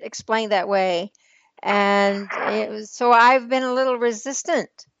heard it explained that way. And so I've been a little resistant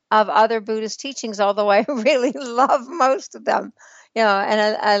of other Buddhist teachings, although I really love most of them,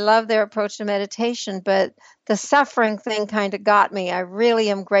 and I love their approach to meditation. But the suffering thing kind of got me. I really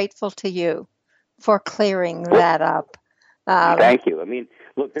am grateful to you for clearing that up. Thank you. I mean,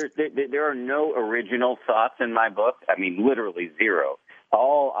 look, there are no original thoughts in my book. I mean, literally zero.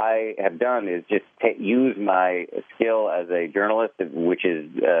 All I have done is just use my skill as a journalist, which is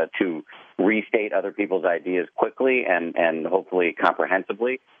to restate other people's ideas quickly and hopefully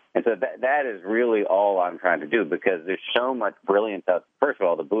comprehensibly. And so that is really all I'm trying to do, because there's so much brilliance out. First of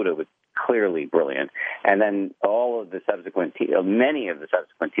all, the Buddha was clearly brilliant. And then many of the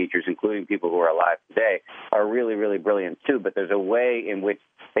subsequent teachers, including people who are alive today, are really, really brilliant too. But there's a way in which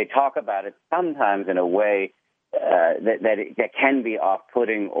they talk about it sometimes in a way that can be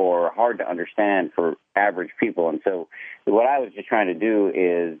off-putting or hard to understand for average people. And so what I was just trying to do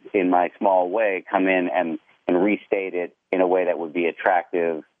is, in my small way, come in and restate it in a way that would be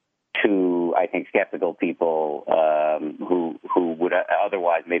attractive to, I think, skeptical people who would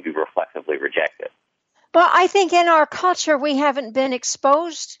otherwise maybe reflexively reject it. Well, I think in our culture we haven't been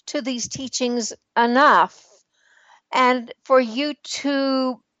exposed to these teachings enough, and for you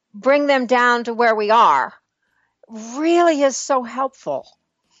to bring them down to where we are really is so helpful.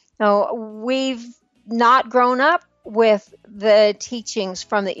 We've not grown up with the teachings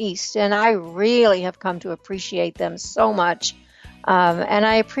from the East, and I really have come to appreciate them so much. And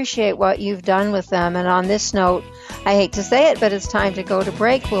I appreciate what you've done with them. And on this note, I hate to say it, but it's time to go to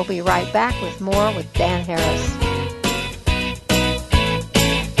break. We'll be right back with more with Dan Harris.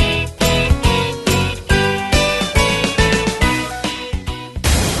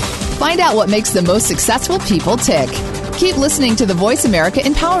 Find out what makes the most successful people tick. Keep listening to the Voice America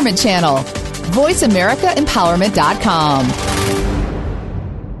Empowerment Channel. VoiceAmericaEmpowerment.com.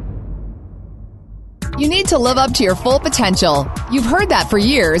 You need to live up to your full potential. You've heard that for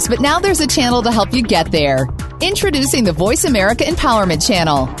years, but now there's a channel to help you get there. Introducing the Voice America Empowerment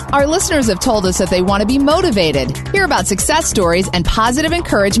Channel. Our listeners have told us that they want to be motivated, hear about success stories, and positive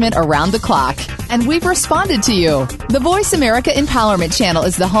encouragement around the clock. And we've responded to you. The Voice America Empowerment Channel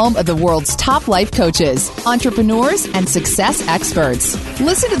is the home of the world's top life coaches, entrepreneurs, and success experts.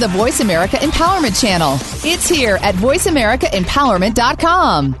 Listen to the Voice America Empowerment Channel. It's here at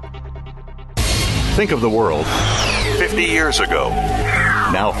voiceamericaempowerment.com. Think of the world 50 years ago.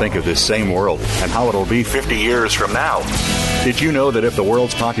 Now think of this same world and how it'll be 50 years from now. Did you know that if the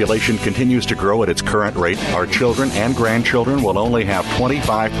world's population continues to grow at its current rate, our children and grandchildren will only have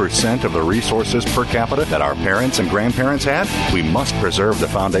 25% of the resources per capita that our parents and grandparents had? We must preserve the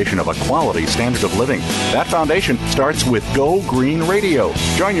foundation of a quality standard of living. That foundation starts with Go Green Radio.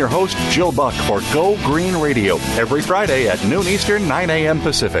 Join your host, Jill Buck, for Go Green Radio every Friday at noon Eastern, 9 a.m.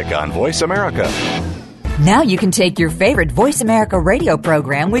 Pacific on Voice America. Now you can take your favorite Voice America radio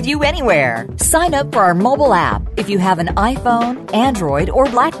program with you anywhere. Sign up for our mobile app if you have an iPhone, Android, or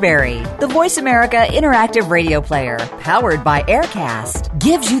BlackBerry. The Voice America Interactive Radio Player, powered by Aircast,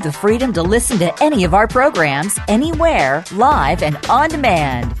 gives you the freedom to listen to any of our programs, anywhere, live and on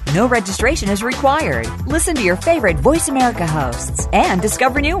demand. No registration is required. Listen to your favorite Voice America hosts and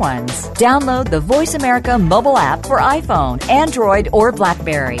discover new ones. Download the Voice America mobile app for iPhone, Android, or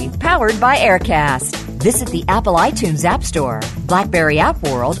BlackBerry, powered by Aircast. Visit the Apple iTunes App Store, BlackBerry App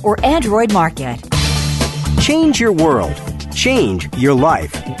World, or Android Market. Change your world. Change your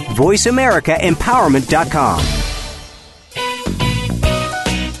life.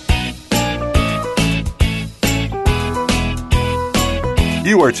 VoiceAmericaEmpowerment.com.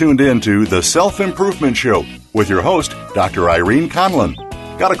 You are tuned in to The Self-Improvement Show with your host, Dr. Irene Conlon.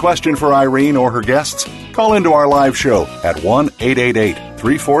 Got a question for Irene or her guests? Call into our live show at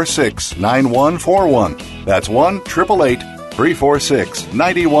 1-888-346-9141. That's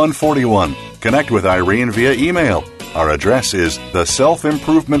 1-888-346-9141. Connect with Irene via email. Our address is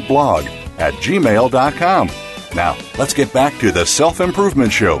theselfimprovementblog@gmail.com. Now, let's get back to The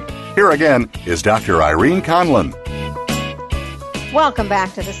Self-Improvement Show. Here again is Dr. Irene Conlon. Welcome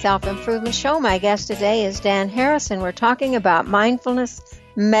back to the Self-Improvement Show. My guest today is Dan Harrison. We're talking about mindfulness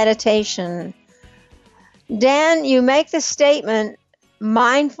meditation. Dan, you make the statement,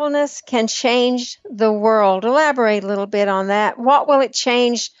 mindfulness can change the world. Elaborate a little bit on that. What will it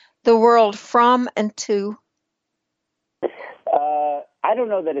change the world from and to? I don't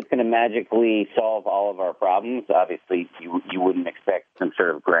know that it's going to magically solve all of our problems. Obviously, you wouldn't expect some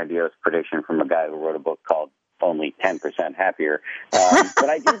sort of grandiose prediction from a guy who wrote a book called Only 10% Happier. But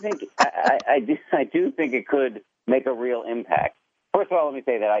I do think I do think it could make a real impact. First of all, let me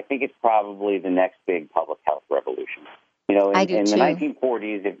say that I think it's probably the next big public health revolution. You know, in the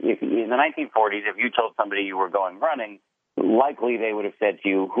 1940s, if you told somebody you were going running, likely they would have said to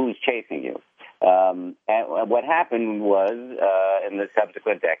you, "Who's chasing you?" And what happened was, in the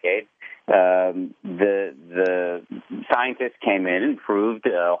subsequent decade, the scientists came in and proved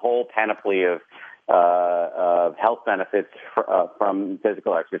a whole panoply of health benefits from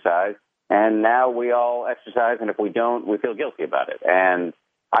physical exercise. And now we all exercise, and if we don't, we feel guilty about it. And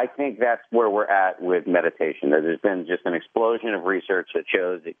I think that's where we're at with meditation. There's been just an explosion of research that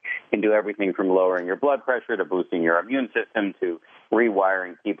shows it can do everything from lowering your blood pressure to boosting your immune system to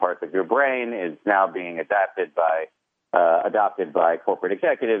rewiring key parts of your brain. Is now being adopted by corporate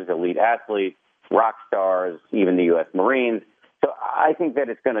executives, elite athletes, rock stars, even the U.S. Marines. So I think that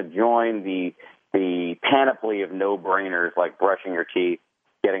it's going to join the panoply of no-brainers like brushing your teeth,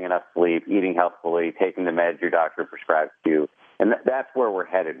 getting enough sleep, eating healthfully, taking the meds your doctor prescribes to you. And that's where we're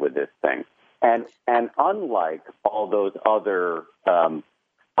headed with this thing. And unlike all those other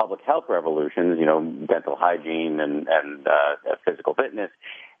public health revolutions, you know, dental hygiene and physical fitness,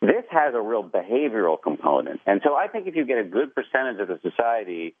 this has a real behavioral component. And so I think if you get a good percentage of the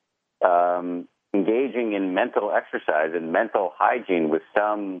society engaging in mental exercise and mental hygiene with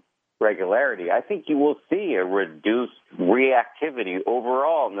some regularity, I think you will see a reduced reactivity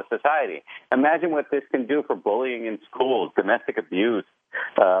overall in the society. Imagine what this can do for bullying in schools, domestic abuse,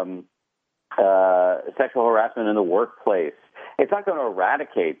 sexual harassment in the workplace. It's not going to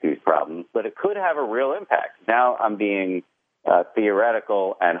eradicate these problems, but it could have a real impact. Now I'm being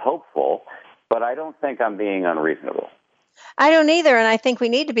theoretical and hopeful, but I don't think I'm being unreasonable. I don't either, and I think we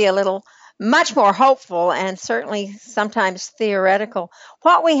need to be much more hopeful and certainly sometimes theoretical.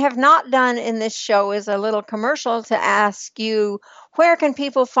 What we have not done in this show is a little commercial to ask you, where can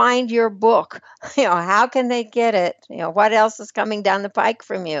people find your book? You know, how can they get it? You know, what else is coming down the pike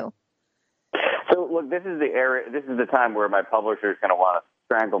from you? So, look, this is the time where my publisher is going to want to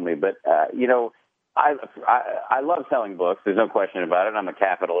strangle me. But, you know, I love selling books. There's no question about it. I'm a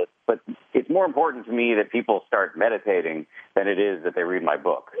capitalist. But it's more important to me that people start meditating than it is that they read my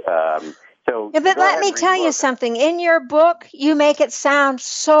book. But let me tell you something. In your book, you make it sound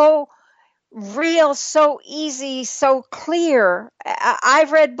so real, so easy, so clear.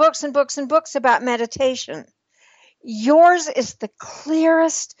 I've read books and books and books about meditation. Yours is the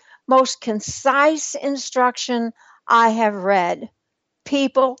clearest, most concise instruction I have read.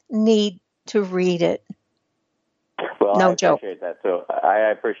 People need to read it. Well, no I appreciate that. So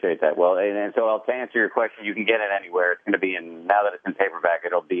I appreciate that. Well, and so to answer your question, you can get it anywhere. It's going to be now that it's in paperback,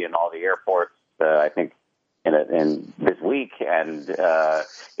 it'll be in all the airports, I think, in this week. And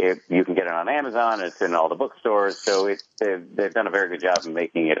you can get it on Amazon. It's in all the bookstores. So they've done a very good job of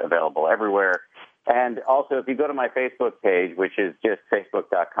making it available everywhere. And also, if you go to my Facebook page, which is just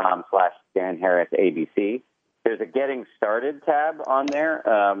facebook.com/DanHarrisABC, there's a Getting Started tab on there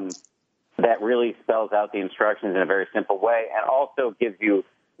that really spells out the instructions in a very simple way and also gives you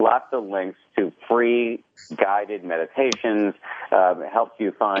lots of links to free guided meditations, helps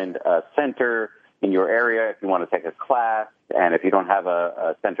you find a center in your area if you want to take a class, and if you don't have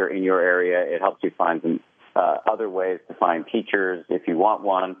a center in your area, it helps you find some other ways to find teachers if you want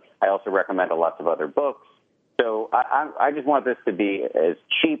one. I also recommend lots of other books. So I just want this to be as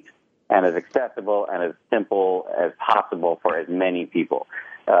cheap and as accessible and as simple as possible for as many people.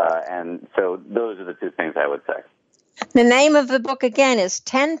 And so those are the two things I would say. The name of the book, again, is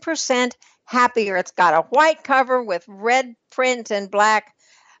 10% Happier. It's got a white cover with red print and black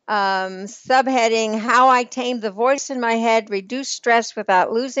subheading, How I Tamed the Voice in My Head, Reduced Stress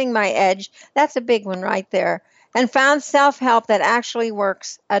Without Losing My Edge. That's a big one right there. And Found Self-Help That Actually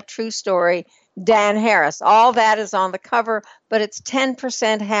Works, a True Story. Dan Harris. All that is on the cover, but it's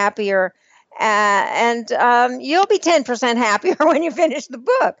 10% happier. And you'll be 10% happier when you finish the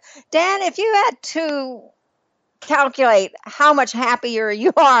book. Dan, if you had to calculate how much happier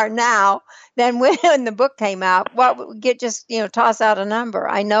you are now than when the book came out, what would get toss out a number?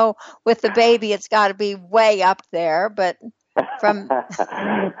 I know with the baby it's got to be way up there, but from well,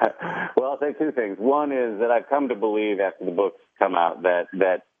 I'll say two things. One is that I've come to believe after the books come out that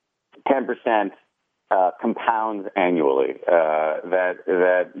 10% compounds annually.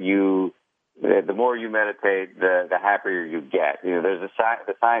 The more you meditate, the happier you get. There's the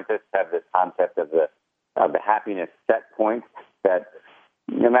scientists have this concept of the happiness set point, that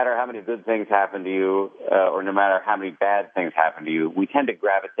no matter how many good things happen to you, or no matter how many bad things happen to you, we tend to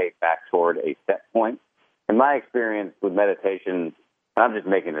gravitate back toward a set point. In my experience with meditation, and I'm just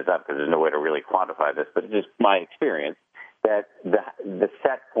making this up because there's no way to really quantify this, but it's just my experience, that the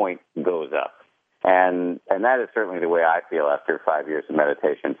set point goes up. And that is certainly the way I feel after 5 years of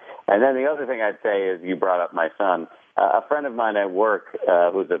meditation. And then the other thing I'd say is, you brought up my son. A friend of mine at work,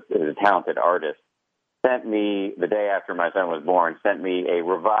 who's a talented artist, sent me, the day after my son was born, sent me a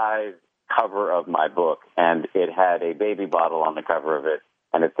revised cover of my book, and it had a baby bottle on the cover of it,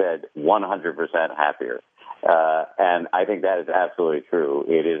 and it said 100% happier. And I think that is absolutely true.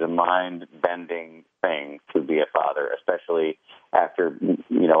 It is a mind-bending thing to be a father, especially after,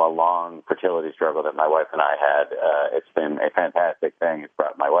 a long fertility struggle that my wife and I had. It's been a fantastic thing. It's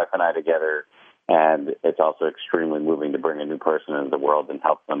brought my wife and I together, and it's also extremely moving to bring a new person into the world and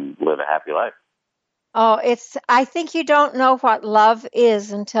help them live a happy life. Oh, I think you don't know what love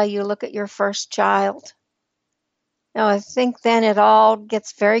is until you look at your first child. I think then it all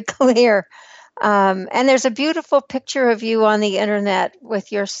gets very clear. And there's a beautiful picture of you on the internet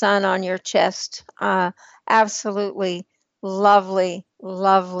with your son on your chest. Absolutely lovely,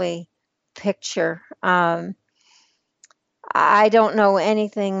 lovely picture. I don't know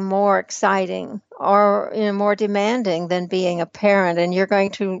anything more exciting or more demanding than being a parent, and you're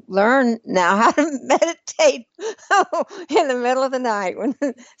going to learn now how to meditate in the middle of the night when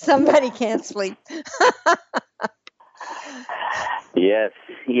somebody can't sleep. Yes,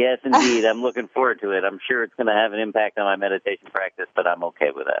 indeed. I'm looking forward to it. I'm sure it's going to have an impact on my meditation practice, but I'm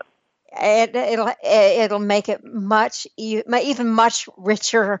okay with that. It'll make it even much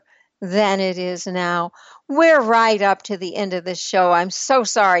richer than it is now. We're right up to the end of the show. I'm so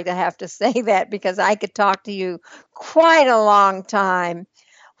sorry to have to say that, because I could talk to you quite a long time.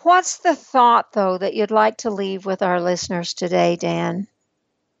 What's the thought, though, that you'd like to leave with our listeners today, Dan?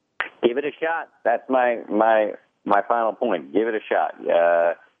 Give it a shot. That's my final point. Give it a shot.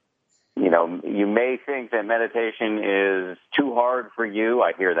 You may think that meditation is too hard for you.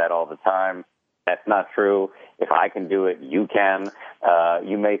 I hear that all the time. That's not true. If I can do it, you can.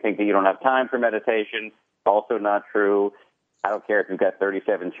 You may think that you don't have time for meditation. Also not true. I don't care if you've got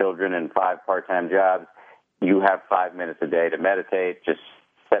 37 children and 5 part-time jobs. You have 5 minutes a day to meditate. Just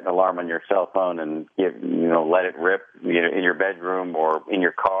set an alarm on your cell phone and let it rip in your bedroom or in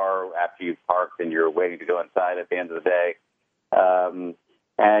your car after you've parked and you're waiting to go inside at the end of the day.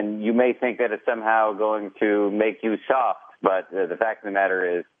 And you may think that it's somehow going to make you soft, but the fact of the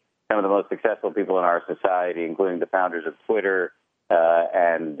matter is some of the most successful people in our society, including the founders of Twitter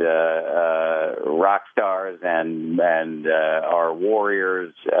and rock stars and our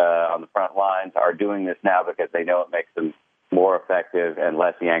warriors on the front lines, are doing this now because they know it makes them more effective and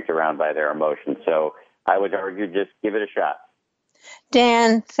less yanked around by their emotions. So I would argue just give it a shot.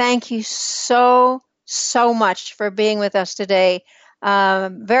 Dan, thank you so much for being with us today.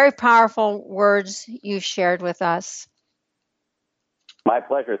 Very powerful words you shared with us. My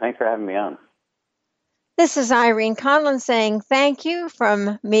pleasure. Thanks for having me on. This is Irene Conlon saying thank you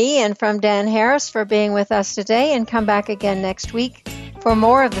from me and from Dan Harris for being with us today, and come back again next week for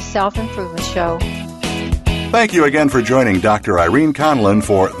more of the Self-Improvement Show. Thank you again for joining Dr. Irene Conlon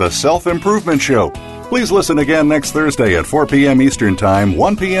for The Self-Improvement Show. Please listen again next Thursday at 4 p.m. Eastern Time,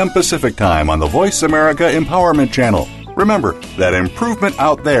 1 p.m. Pacific Time on the Voice America Empowerment Channel. Remember that improvement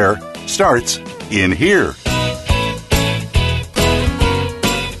out there starts in here.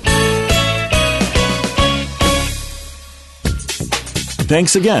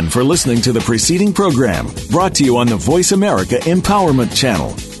 Thanks again for listening to the preceding program, brought to you on the Voice America Empowerment Channel.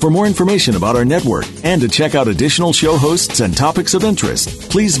 For more information about our network and to check out additional show hosts and topics of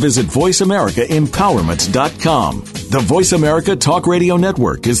interest, please visit voiceamericaempowerment.com. The Voice America Talk Radio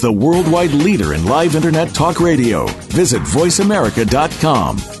Network is the worldwide leader in live Internet talk radio. Visit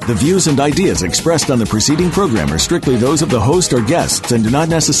voiceamerica.com. The views and ideas expressed on the preceding program are strictly those of the host or guests and do not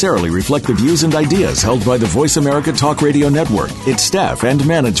necessarily reflect the views and ideas held by the Voice America Talk Radio Network, its staff, and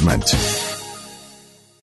management.